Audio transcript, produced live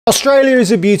Australia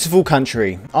is a beautiful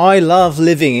country. I love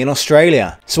living in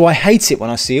Australia. So I hate it when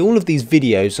I see all of these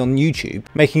videos on YouTube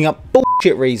making up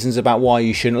bullshit reasons about why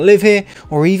you shouldn't live here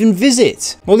or even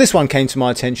visit. Well, this one came to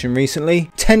my attention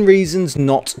recently. 10 reasons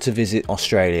not to visit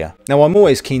Australia. Now, I'm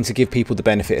always keen to give people the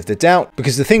benefit of the doubt,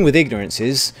 because the thing with ignorance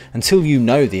is, until you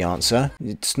know the answer,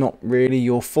 it's not really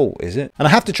your fault, is it? And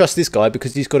I have to trust this guy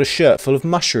because he's got a shirt full of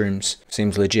mushrooms.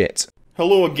 Seems legit.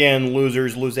 Hello again,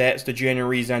 losers, losettes,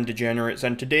 degeneres and degenerates,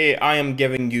 and today I am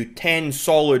giving you 10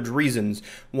 solid reasons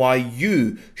why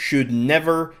you should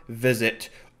never visit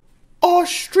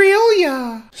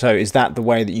Australia. So is that the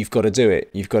way that you've got to do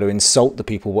it? You've got to insult the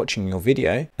people watching your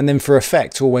video and then for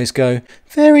effect always go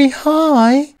very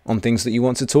high on things that you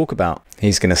want to talk about.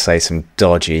 He's going to say some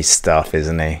dodgy stuff,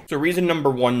 isn't he? So reason number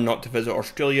 1 not to visit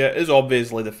Australia is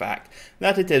obviously the fact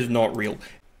that it is not real.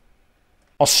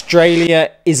 Australia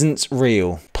isn't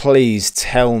real. Please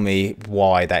tell me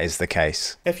why that is the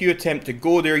case. If you attempt to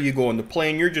go there, you go on the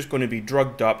plane, you're just going to be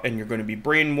drugged up and you're going to be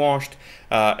brainwashed.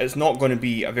 It's not going to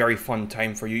be a very fun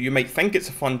time for you. You might think it's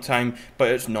a fun time, but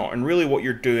it's not. And really what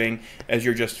you're doing is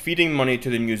you're just feeding money to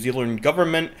the New Zealand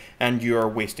government and you're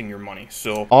wasting your money.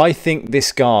 So I think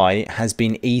this guy has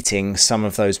been eating some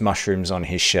of those mushrooms on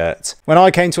his shirt. When I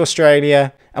came to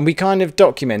Australia, and we kind of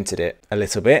documented it a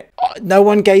little bit, no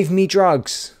one gave me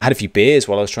drugs. I had a few beers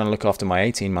while I was trying to look after my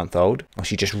 18-month-old. Well,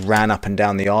 she just ran up and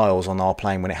down the aisles on our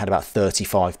plane when it had about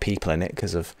 35 people in it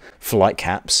because of flight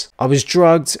caps. I was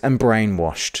drugged and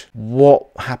brainwashed. What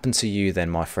happened to you then,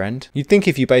 my friend? You'd think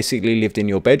if you basically lived in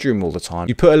your bedroom all the time,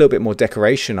 you'd put a little bit more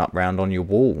decoration up round on your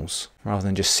walls, rather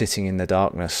than just sitting in the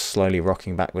darkness, slowly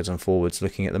rocking backwards and forwards,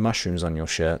 looking at the mushrooms on your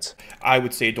shirt. I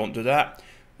would say don't do that.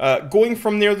 Going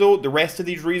from there though, the rest of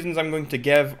these reasons I'm going to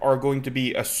give are going to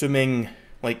be assuming,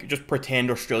 like, just pretend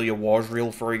Australia was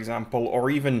real, for example, or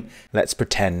even let's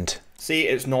pretend. Say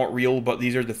it's not real, but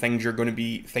these are the things you're going to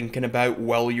be thinking about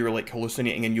while you're like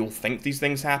hallucinating and you'll think these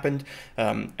things happened.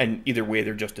 And either way,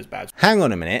 they're just as bad. Hang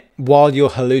on a minute, while you're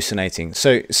hallucinating.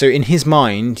 So in his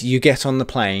mind, you get on the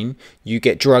plane, you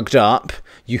get drugged up,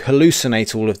 you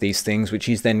hallucinate all of these things, which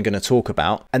he's then going to talk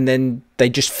about, and then they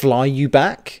just fly you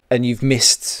back and you've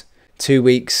missed 2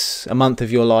 weeks, a month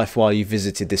of your life while you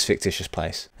visited this fictitious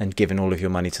place and given all of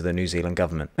your money to the New Zealand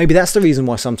government. Maybe that's the reason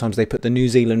why sometimes they put the New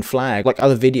Zealand flag, like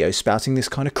other videos spouting this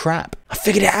kind of crap. I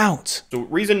figured it out. So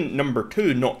reason number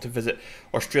 2 not to visit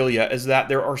Australia is that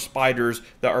there are spiders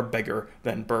that are bigger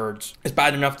than birds. It's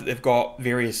bad enough that they've got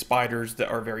various spiders that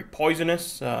are very poisonous,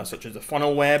 such as the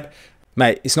funnel web.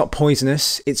 Mate, it's not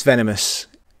poisonous, it's venomous.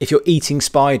 If you're eating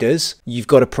spiders, you've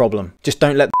got a problem. Just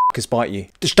don't let the fuckers bite you.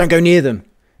 Just don't go near them.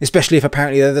 Especially if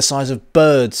apparently they're the size of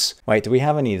birds. Wait, do we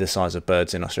have any of the size of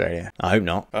birds in Australia? I hope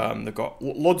not. They've got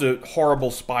loads of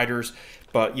horrible spiders.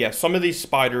 But yeah, some of these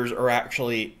spiders are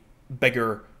actually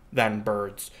bigger than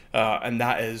birds. And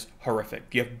that is horrific.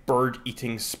 You have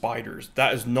bird-eating spiders.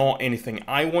 That is not anything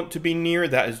I want to be near.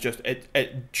 That is just,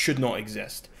 it should not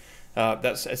exist.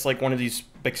 It's like one of these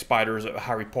big spiders at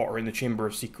Harry Potter in the Chamber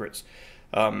of Secrets.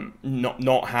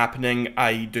 Not happening.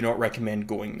 I do not recommend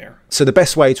going there. So the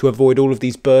best way to avoid all of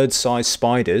these bird-sized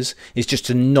spiders is just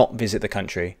to not visit the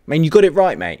country. I mean, you got it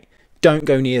right, mate. Don't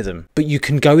go near them. But you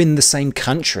can go in the same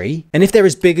country, and if they're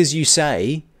as big as you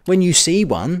say, when you see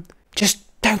one, just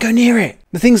don't go near it.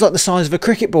 The thing's like the size of a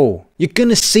cricket ball. You're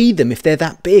gonna see them if they're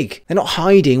that big. They're not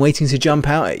hiding, waiting to jump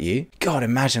out at you. God,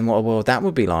 imagine what a world that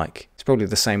would be like. It's probably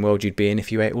the same world you'd be in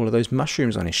if you ate all of those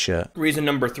mushrooms on his shirt. Reason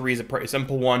number 3 is a pretty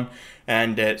simple one,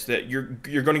 and it's that you're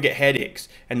going to get headaches,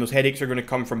 and those headaches are going to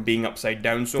come from being upside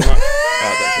down so much.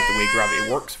 That's just the way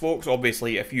gravity works, folks.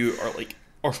 Obviously, if you are like,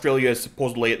 Australia is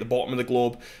supposedly at the bottom of the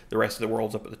globe, the rest of the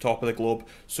world's up at the top of the globe.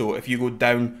 So if you go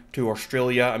down to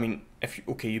Australia, I mean,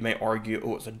 okay, you might argue,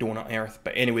 oh, it's a donut Earth,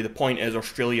 but anyway, the point is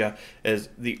Australia is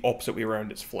the opposite way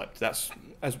around. It's flipped. That's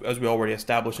as we already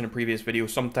established in a previous video.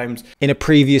 Sometimes in a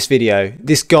previous video,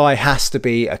 this guy has to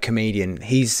be a comedian.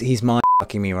 He's mind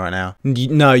fucking me right now.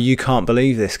 No, you can't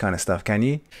believe this kind of stuff, can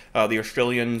you? The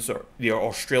Australians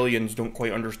don't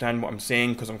quite understand what I'm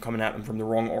saying because I'm coming at them from the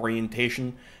wrong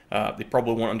orientation. They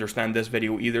probably won't understand this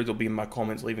video either. They'll be in my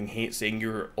comments leaving hate saying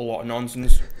you're a lot of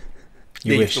nonsense.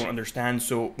 They just don't understand,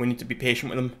 so we need to be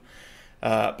patient with them.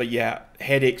 But yeah,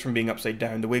 headaches from being upside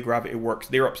down. The way gravity works,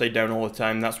 they're upside down all the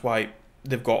time. That's why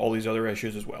they've got all these other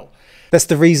issues as well. That's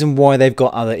the reason why they've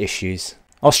got other issues.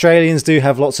 Australians do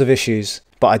have lots of issues,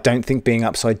 but I don't think being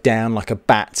upside down like a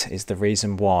bat is the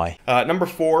reason why. Number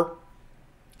 4,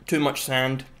 too much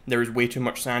sand. There is way too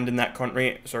much sand in that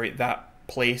country. Sorry, that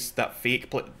place, that fake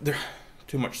place.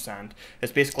 Too much sand.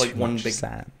 It's basically like one big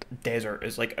desert.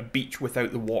 It's like a beach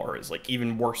without the water. It's like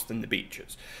even worse than the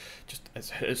beaches. just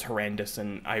it's horrendous,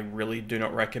 and I really do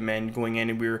not recommend going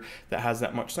anywhere that has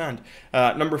that much sand.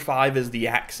 Number 5 is the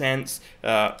accents.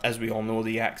 As we all know,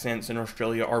 the accents in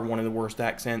Australia are one of the worst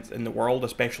accents in the world,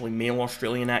 especially male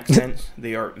Australian accents.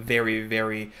 They are very,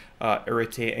 very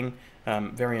irritating,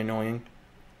 very annoying.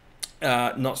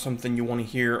 Not something you want to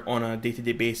hear on a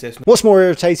day-to-day basis. What's more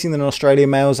irritating than an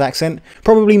Australian male's accent?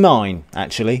 Probably mine,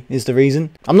 actually, is the reason.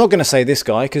 I'm not going to say this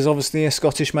guy, because obviously a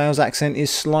Scottish male's accent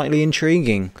is slightly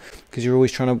intriguing, because you're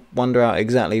always trying to wonder out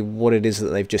exactly what it is that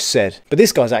they've just said. But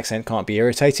this guy's accent can't be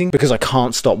irritating, because I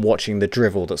can't stop watching the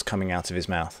drivel that's coming out of his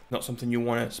mouth. Not something you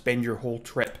want to spend your whole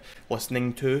trip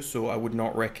listening to, so I would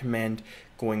not recommend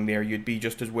going there. You'd be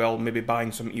just as well maybe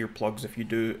buying some earplugs if you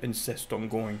do insist on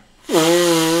going.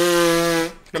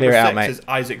 Number 6 is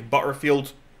Isaac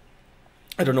Butterfield.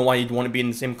 I don't know why you'd want to be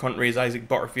in the same country as Isaac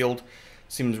Butterfield.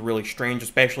 Seems really strange,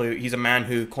 especially he's a man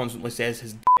who constantly says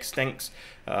his dick stinks.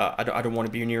 I don't want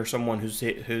to be near someone whose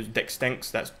dick stinks.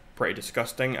 That's pretty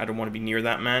disgusting. I don't want to be near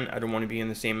that man. I don't want to be in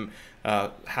the same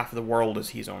half of the world as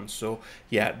he's on. So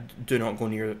yeah, do not go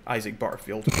near Isaac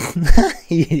Butterfield.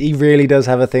 He really does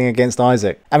have a thing against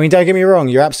Isaac. I mean, don't get me wrong,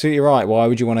 you're absolutely right. Why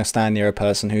would you want to stand near a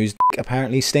person whose dick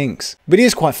apparently stinks? But he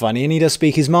is quite funny, and he does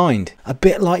speak his mind. A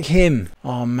bit like him.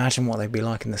 Oh, imagine what they'd be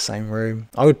like in the same room.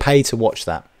 I would pay to watch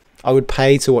that. I would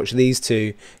pay to watch these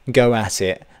two go at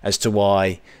it as to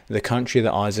why the country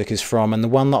that Isaac is from and the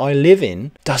one that I live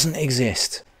in doesn't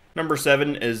exist. Number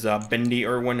 7 is Bindi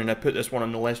Irwin, and I put this one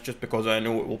on the list just because I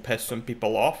know it will piss some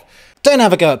people off. Don't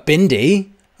have a go at Bindi.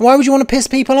 Why would you want to piss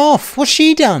people off? What's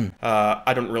she done?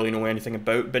 I don't really know anything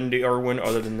about Bindi Irwin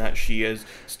other than that she is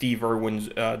Steve Irwin's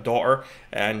daughter,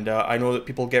 and I know that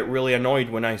people get really annoyed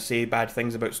when I say bad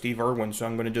things about Steve Irwin, so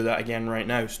I'm going to do that again right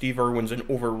now. Steve Irwin's an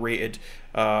overrated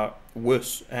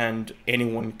wuss, and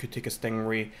anyone could take a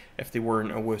stingray if they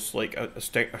weren't a wuss. Like a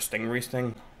stingray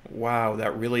sting? Wow,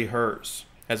 that really hurts.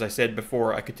 As I said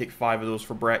before, I could take 5 of those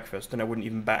for breakfast and I wouldn't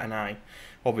even bat an eye.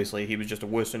 Obviously, he was just a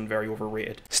wuss and very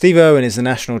overrated. Steve Irwin is the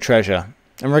national treasure.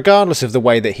 And regardless of the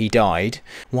way that he died,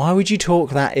 why would you talk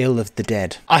that ill of the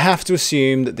dead? I have to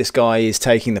assume that this guy is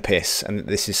taking the piss and that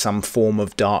this is some form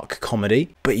of dark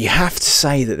comedy. But you have to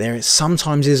say that there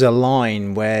sometimes is a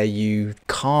line where you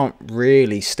can't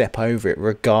really step over it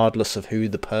regardless of who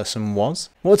the person was.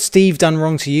 What's Steve done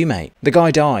wrong to you, mate? The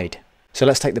guy died. So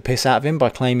let's take the piss out of him by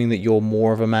claiming that you're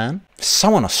more of a man?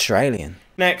 So un-Australian.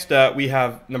 Next, we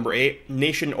have number 8,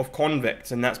 Nation of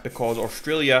Convicts, and that's because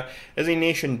Australia is a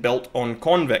nation built on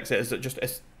convicts.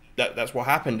 That's what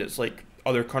happened. It's like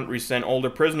other countries sent all their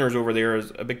prisoners over there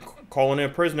as a big colony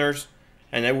of prisoners,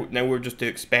 and now we're just to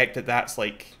expect that that's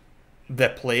like the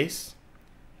place.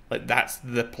 Like that's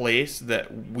the place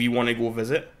that we want to go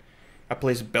visit. A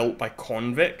place built by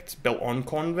convicts, built on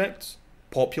convicts,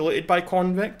 populated by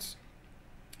convicts.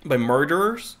 By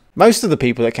murderers? Most of the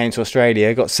people that came to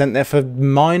Australia got sent there for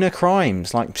minor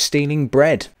crimes, like stealing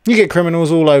bread. You get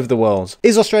criminals all over the world.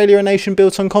 Is Australia a nation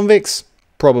built on convicts?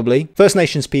 Probably. First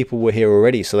Nations people were here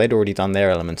already, so they'd already done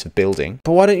their element of building.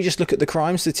 But why don't you just look at the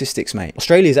crime statistics, mate?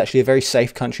 Australia is actually a very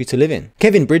safe country to live in.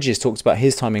 Kevin Bridges talks about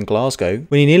his time in Glasgow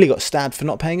when he nearly got stabbed for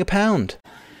not paying £1.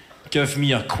 Give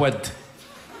me a quid,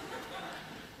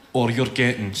 or you're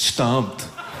getting stabbed.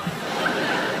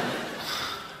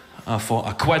 I thought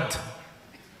a quid.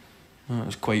 That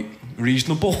was quite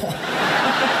reasonable.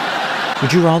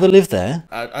 Would you rather live there?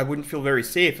 I wouldn't feel very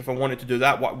safe if I wanted to do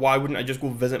that. Why wouldn't I just go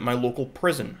visit my local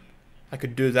prison? I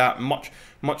could do that much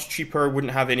cheaper,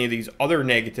 wouldn't have any of these other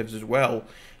negatives as well.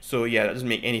 So yeah, that doesn't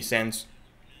make any sense.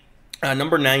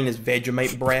 Number 9 is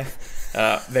Vegemite breath.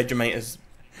 Vegemite is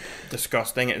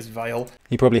disgusting, it is vile.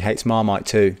 He probably hates Marmite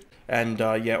too. And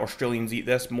yeah, Australians eat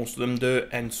this, most of them do,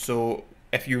 and so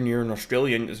if you're near an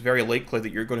Australian, it's very likely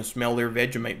that you're going to smell their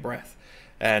Vegemite breath.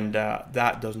 And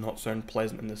that does not sound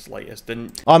pleasant in the slightest.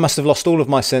 I must have lost all of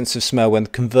my sense of smell when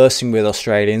conversing with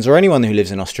Australians or anyone who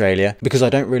lives in Australia because I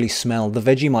don't really smell the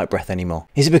Vegemite breath anymore.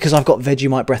 Is it because I've got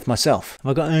Vegemite breath myself?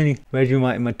 Have I got any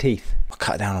Vegemite in my teeth? I'll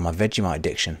cut down on my Vegemite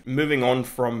addiction. Moving on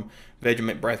from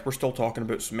Vegemite breath, we're still talking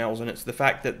about smells, and it's the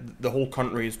fact that the whole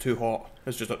country is too hot.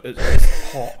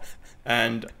 It's hot.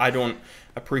 And I don't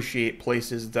appreciate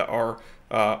places that are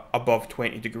above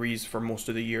 20 degrees for most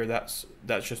of the year. That's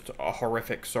just a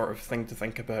horrific sort of thing to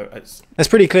think about. That's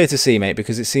pretty clear to see, mate,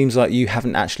 because it seems like you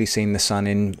haven't actually seen the sun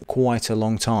in quite a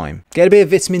long time. Get a bit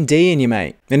of vitamin D in you,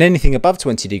 mate. And anything above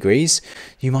 20 degrees,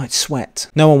 you might sweat.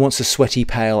 No one wants a sweaty,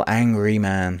 pale, angry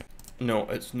man. No,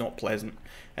 it's not pleasant.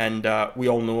 And we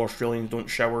all know Australians don't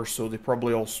shower, so they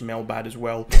probably all smell bad as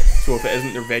well. So if it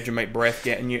isn't their Vegemite breath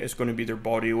getting you, it's going to be their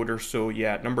body odour. So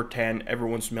yeah, number 10,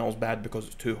 everyone smells bad because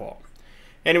it's too hot.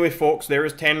 Anyway, folks, there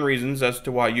is 10 reasons as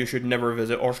to why you should never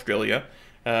visit Australia.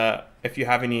 If you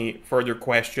have any further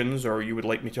questions or you would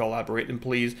like me to elaborate, then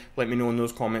please let me know in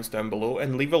those comments down below,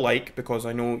 and leave a like, because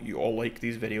I know you all like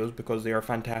these videos because they are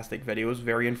fantastic videos,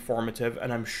 very informative,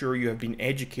 and I'm sure you have been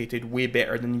educated way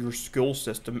better than your school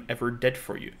system ever did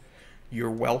for you.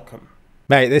 You're welcome.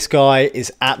 Mate, this guy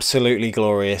is absolutely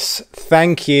glorious.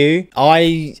 Thank you.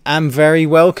 I am very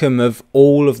welcome of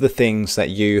all of the things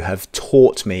that you have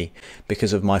taught me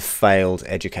because of my failed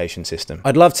education system.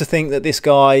 I'd love to think that this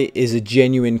guy is a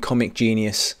genuine comic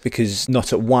genius, because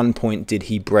not at one point did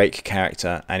he break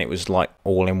character, and it was like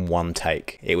all in one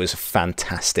take. It was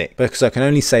fantastic, because I can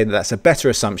only say that that's a better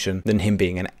assumption than him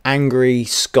being an angry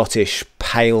Scottish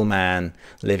pale man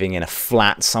living in a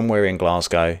flat somewhere in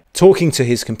Glasgow, talking to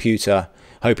his computer,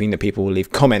 hoping that people will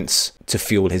leave comments to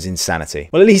fuel his insanity.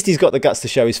 Well, at least he's got the guts to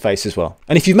show his face as well.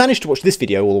 And if you've managed to watch this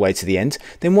video all the way to the end,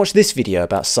 then watch this video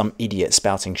about some idiot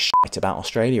spouting shit about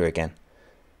Australia again.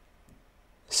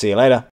 See you later.